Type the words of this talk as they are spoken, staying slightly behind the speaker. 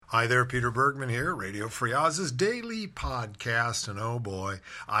Hi there, Peter Bergman here, Radio Free Oz's daily podcast, and oh boy,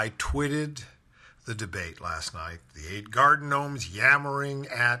 I twitted the debate last night. The 8 garden gnomes yammering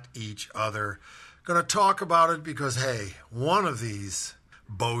at each other. Going to talk about it because, hey, one of these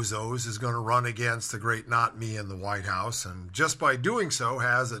bozos is going to run against the great not me in the White House, and just by doing so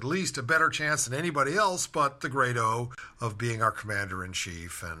has at least a better chance than anybody else but the great O of being our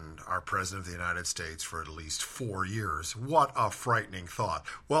commander-in-chief and our president of the United States for at least 4 years. What a frightening thought.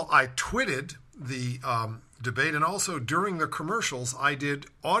 Well, I twitted the debate, and also during the commercials I did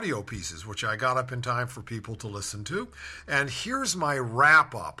audio pieces which I got up in time for people to listen to, and here's my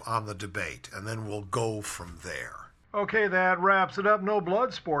wrap-up on the debate, and then we'll go from there. Okay, that wraps it up. No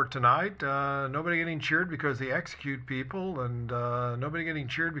blood sport tonight. Nobody getting cheered because they execute people, and nobody getting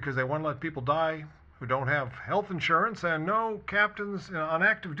cheered because they want to let people die who don't have health insurance, and no captains on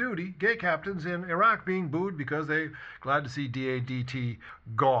active duty, gay captains in Iraq being booed because they're glad to see DADT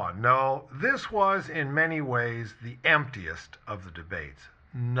gone. No, this was in many ways the emptiest of the debates.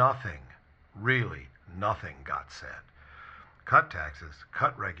 Nothing, really nothing got said. Cut taxes,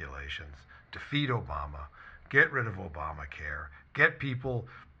 cut regulations, defeat Obama, get rid of Obamacare, get people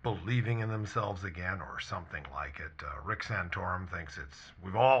believing in themselves again, or something like it. Rick Santorum thinks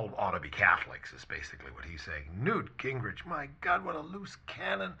we've all ought to be Catholics, is basically what he's saying. Newt Gingrich, my God, what a loose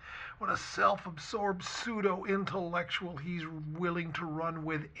cannon, what a self-absorbed pseudo-intellectual. He's willing to run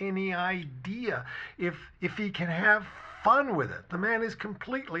with any idea if he can have fun with it. The man is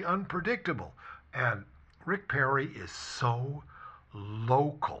completely unpredictable. And Rick Perry is so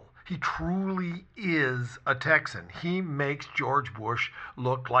local. He truly is a Texan. He makes George Bush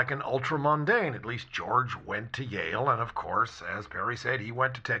look like an ultramundane. At least George went to Yale, and of course, as Perry said, he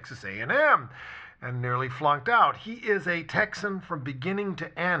went to Texas A&M and nearly flunked out. He is a Texan from beginning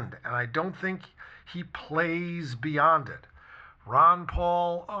to end, and I don't think he plays beyond it. Ron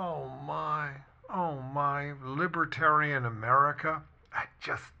Paul, oh my, libertarian America, that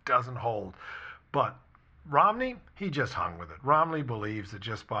just doesn't hold. But Romney, he just hung with it. Romney believes that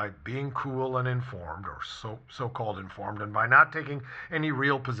just by being cool and informed, or so-called informed, and by not taking any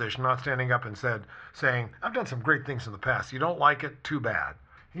real position, not standing up and saying, I've done some great things in the past. You don't like it? Too bad.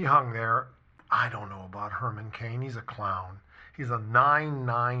 He hung there. I don't know about Herman Cain. He's a clown. He's a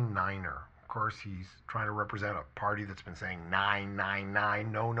 999er. Of course, he's trying to represent a party that's been saying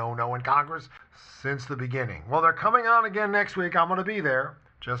 999, no in Congress since the beginning. Well, they're coming on again next week. I'm going to be there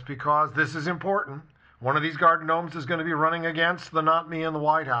just because this is important. One of these garden gnomes is going to be running against the not me in the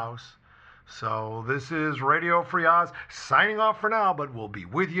White House. So this is Radio Free Oz signing off for now, but we'll be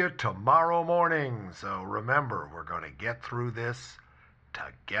with you tomorrow morning. So remember, we're going to get through this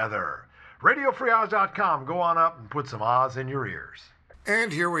together. RadioFreeOz.com. Go on up and put some Oz in your ears.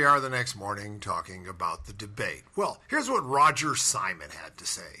 And here we are the next morning talking about the debate. Well, here's what Roger Simon had to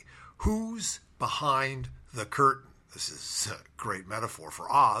say. Who's behind the curtain? This is a great metaphor for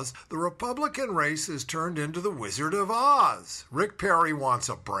Oz. The Republican race is turned into the Wizard of Oz. Rick Perry wants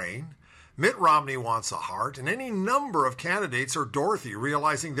a brain. Mitt Romney wants a heart. And any number of candidates are Dorothy,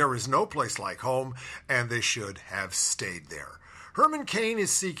 realizing there is no place like home and they should have stayed there. Herman Cain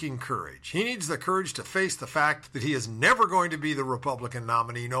is seeking courage. He needs the courage to face the fact that he is never going to be the Republican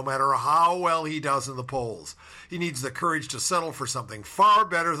nominee, no matter how well he does in the polls. He needs the courage to settle for something far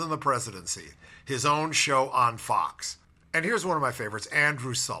better than the presidency, his own show on Fox. And here's one of my favorites,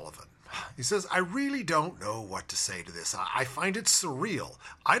 Andrew Sullivan. He says, I really don't know what to say to this. I find it surreal.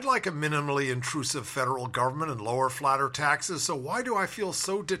 I'd like a minimally intrusive federal government and lower, flatter taxes, so why do I feel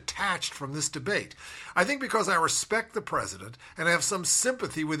so detached from this debate? I think because I respect the president and have some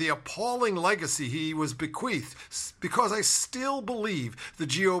sympathy with the appalling legacy he was bequeathed, because I still believe the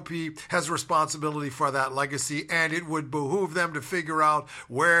GOP has responsibility for that legacy, and it would behoove them to figure out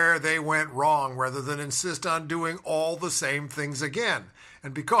where they went wrong rather than insist on doing all the same things again.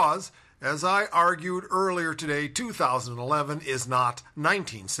 And because, as I argued earlier today, 2011 is not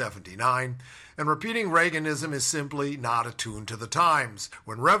 1979, and repeating Reaganism is simply not attuned to the times.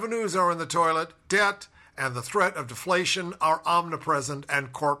 When revenues are in the toilet, debt and the threat of deflation are omnipresent,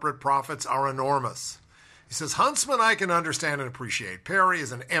 and corporate profits are enormous. He says, Huntsman I can understand and appreciate. Perry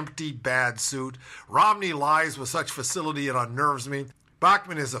is an empty, bad suit. Romney lies with such facility it unnerves me.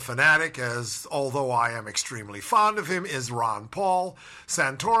 Bachmann is a fanatic, as although I am extremely fond of him, is Ron Paul.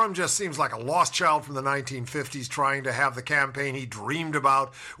 Santorum just seems like a lost child from the 1950s trying to have the campaign he dreamed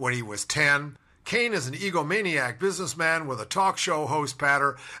about when he was 10. Cain is an egomaniac businessman with a talk show host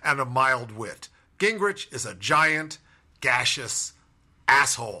patter and a mild wit. Gingrich is a giant, gaseous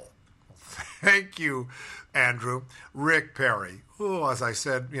asshole. Thank you. Andrew. Rick Perry. Oh, as I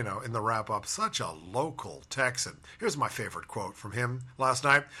said, in the wrap-up, such a local Texan. Here's my favorite quote from him last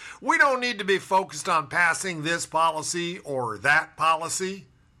night. "We don't need to be focused on passing this policy or that policy."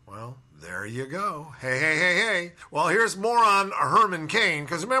 Well, there you go. Hey. Well, here's more on Herman Cain,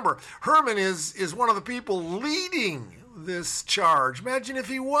 because remember, Herman is one of the people leading this charge. Imagine if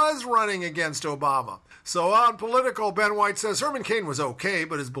he was running against Obama. So on Political, Ben White says Herman Cain was okay,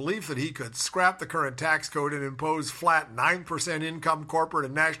 but his belief that he could scrap the current tax code and impose flat 9% income, corporate,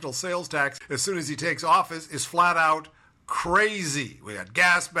 and national sales tax as soon as he takes office is flat out crazy. We got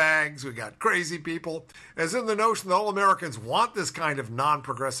gas bags, we got crazy people. As in the notion that all Americans want this kind of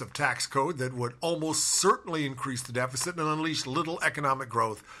non-progressive tax code that would almost certainly increase the deficit and unleash little economic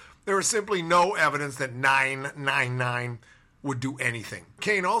growth. There is simply no evidence that 999 would do anything.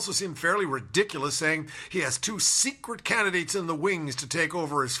 Cain also seemed fairly ridiculous, saying he has 2 secret candidates in the wings to take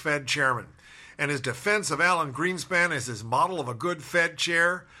over as Fed chairman. And his defense of Alan Greenspan as his model of a good Fed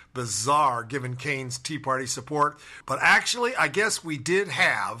chair, bizarre given Cain's Tea Party support. But actually, I guess we did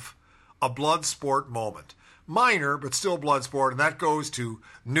have a blood sport moment. Minor, but still blood sport, and that goes to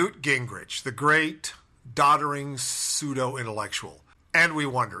Newt Gingrich, the great, doddering pseudo-intellectual. And we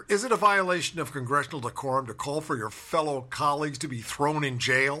wonder, is it a violation of congressional decorum to call for your fellow colleagues to be thrown in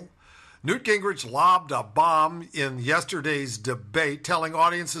jail? Newt Gingrich lobbed a bomb in yesterday's debate, telling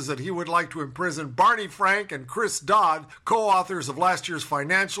audiences that he would like to imprison Barney Frank and Chris Dodd, co-authors of last year's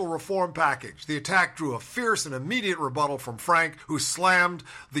financial reform package. The attack drew a fierce and immediate rebuttal from Frank, who slammed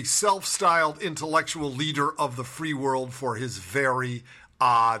the self-styled intellectual leader of the free world for his very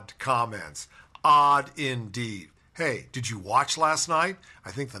odd comments. Odd indeed. Hey, did you watch last night?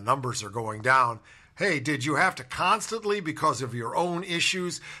 I think the numbers are going down. Hey, did you have to constantly, because of your own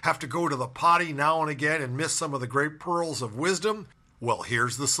issues, have to go to the potty now and again and miss some of the great pearls of wisdom? Well,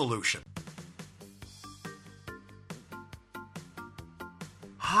 here's the solution.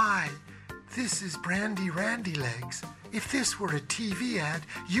 Hi, this is Brandy Randy Legs. If this were a TV ad,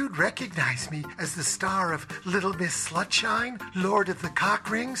 you'd recognize me as the star of Little Miss Slutshine, Lord of the Cock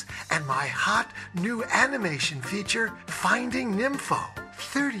Rings, and my hot new animation feature, Finding Nympho.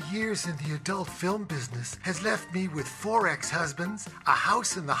 30 years in the adult film business has left me with 4 ex-husbands, a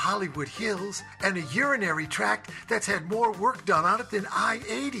house in the Hollywood Hills, and a urinary tract that's had more work done on it than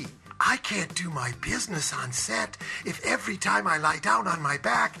I-80. I can't do my business on set if every time I lie down on my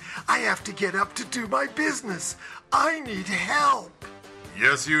back, I have to get up to do my business. I need help.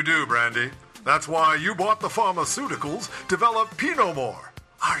 Yes, you do, Brandy. That's why you bought the pharmaceuticals, developed Pinomore.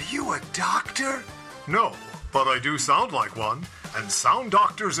 Are you a doctor? No, but I do sound like one, and sound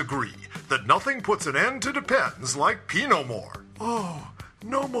doctors agree that nothing puts an end to depends like Pinomore. Oh,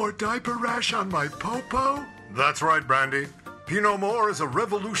 no more diaper rash on my popo? That's right, Brandy. Pinomore is a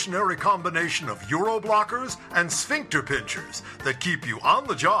revolutionary combination of uroblockers and sphincter pinchers that keep you on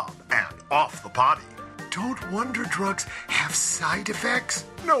the job and off the potty. Don't wonder drugs have side effects?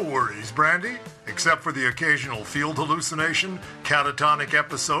 No worries, Brandy. Except for the occasional field hallucination, catatonic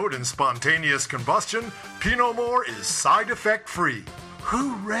episode, and spontaneous combustion, Pinomore is side effect free.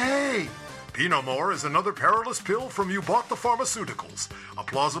 Hooray! Pinomore is another perilous pill from You Bought the Pharmaceuticals, a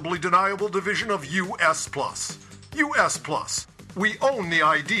plausibly deniable division of US Plus. US Plus. We own the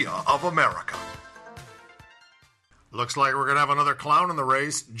idea of America. Looks like we're going to have another clown in the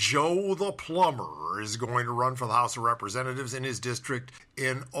race. Joe the Plumber is going to run for the House of Representatives in his district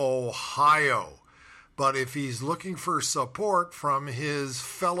in Ohio. But if he's looking for support from his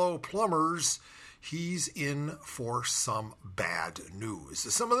fellow plumbers, he's in for some bad news.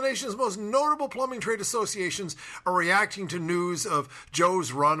 Some of the nation's most notable plumbing trade associations are reacting to news of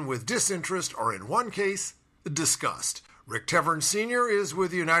Joe's run with disinterest, or in one case, disgust. Rick Tevern Sr. is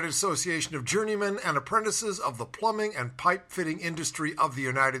with the United Association of Journeymen and Apprentices of the Plumbing and Pipe Fitting Industry of the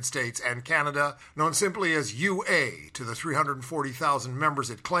United States and Canada, known simply as UA to the 340,000 members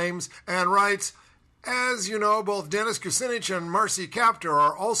it claims, and writes, as you know, both Dennis Kucinich and Marcy Kaptur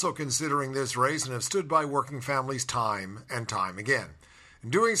are also considering this race and have stood by working families time and time again. In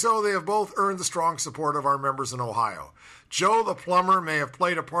doing so, they have both earned the strong support of our members in Ohio. Joe the Plumber may have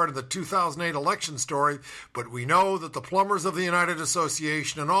played a part in the 2008 election story, but we know that the plumbers of the United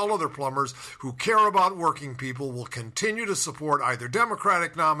Association and all other plumbers who care about working people will continue to support either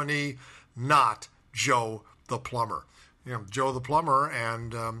Democratic nominee, not Joe the Plumber. You know, Joe the Plumber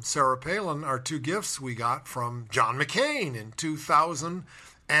and Sarah Palin are 2 gifts we got from John McCain in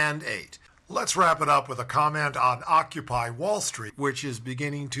 2008. Let's wrap it up with a comment on Occupy Wall Street, which is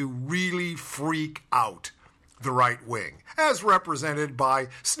beginning to really freak out the right wing, as represented by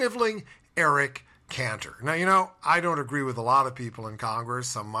sniveling Eric Cantor. Now, I don't agree with a lot of people in Congress.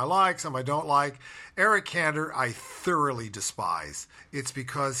 Some I like, some I don't like. Eric Cantor, I thoroughly despise. It's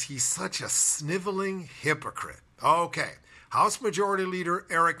because he's such a sniveling hypocrite. Okay, House Majority Leader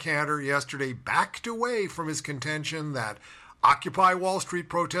Eric Cantor yesterday backed away from his contention that Occupy Wall Street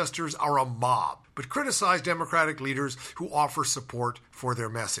protesters are a mob, but criticized Democratic leaders who offer support for their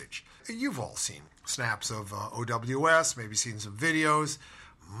message. You've all seen snaps of OWS, maybe seen some videos.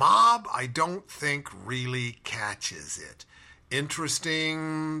 Mob, I don't think really catches it.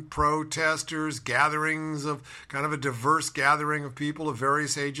 Interesting protesters, gatherings of kind of a diverse gathering of people of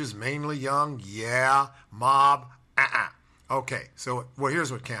various ages, mainly young. Yeah, mob, Okay, so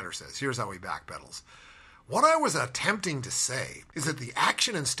here's what Cantor says. Here's how he backpedals. What I was attempting to say is that the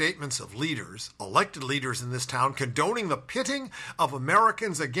action and statements of leaders, elected leaders in this town, condoning the pitting of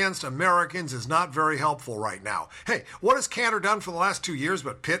Americans against Americans is not very helpful right now. Hey, what has Cantor done for the last 2 years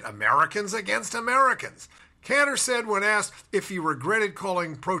but pit Americans against Americans? Cantor said when asked if he regretted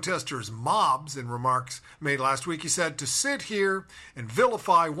calling protesters mobs in remarks made last week, he said, to sit here and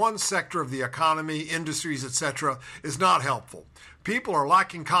vilify one sector of the economy, industries, etc. is not helpful. People are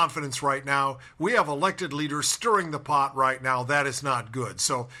lacking confidence right now. We have elected leaders stirring the pot right now. That is not good.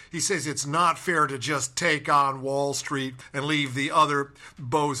 So he says it's not fair to just take on Wall Street and leave the other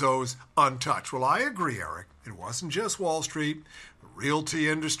bozos untouched. Well, I agree, Eric. It wasn't just Wall Street. Realty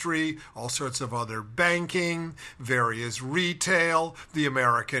industry, all sorts of other banking, various retail, the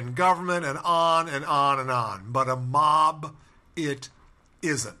American government, and on and on and on. But a mob, it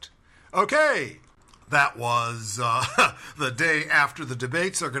isn't. Okay, that was the day after the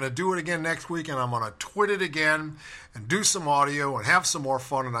debates. They're going to do it again next week, and I'm going to twit it again and do some audio and have some more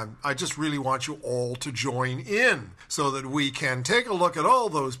fun. And I just really want you all to join in so that we can take a look at all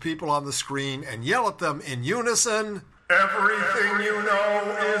those people on the screen and yell at them in unison. Everything you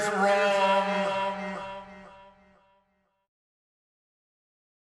know is wrong.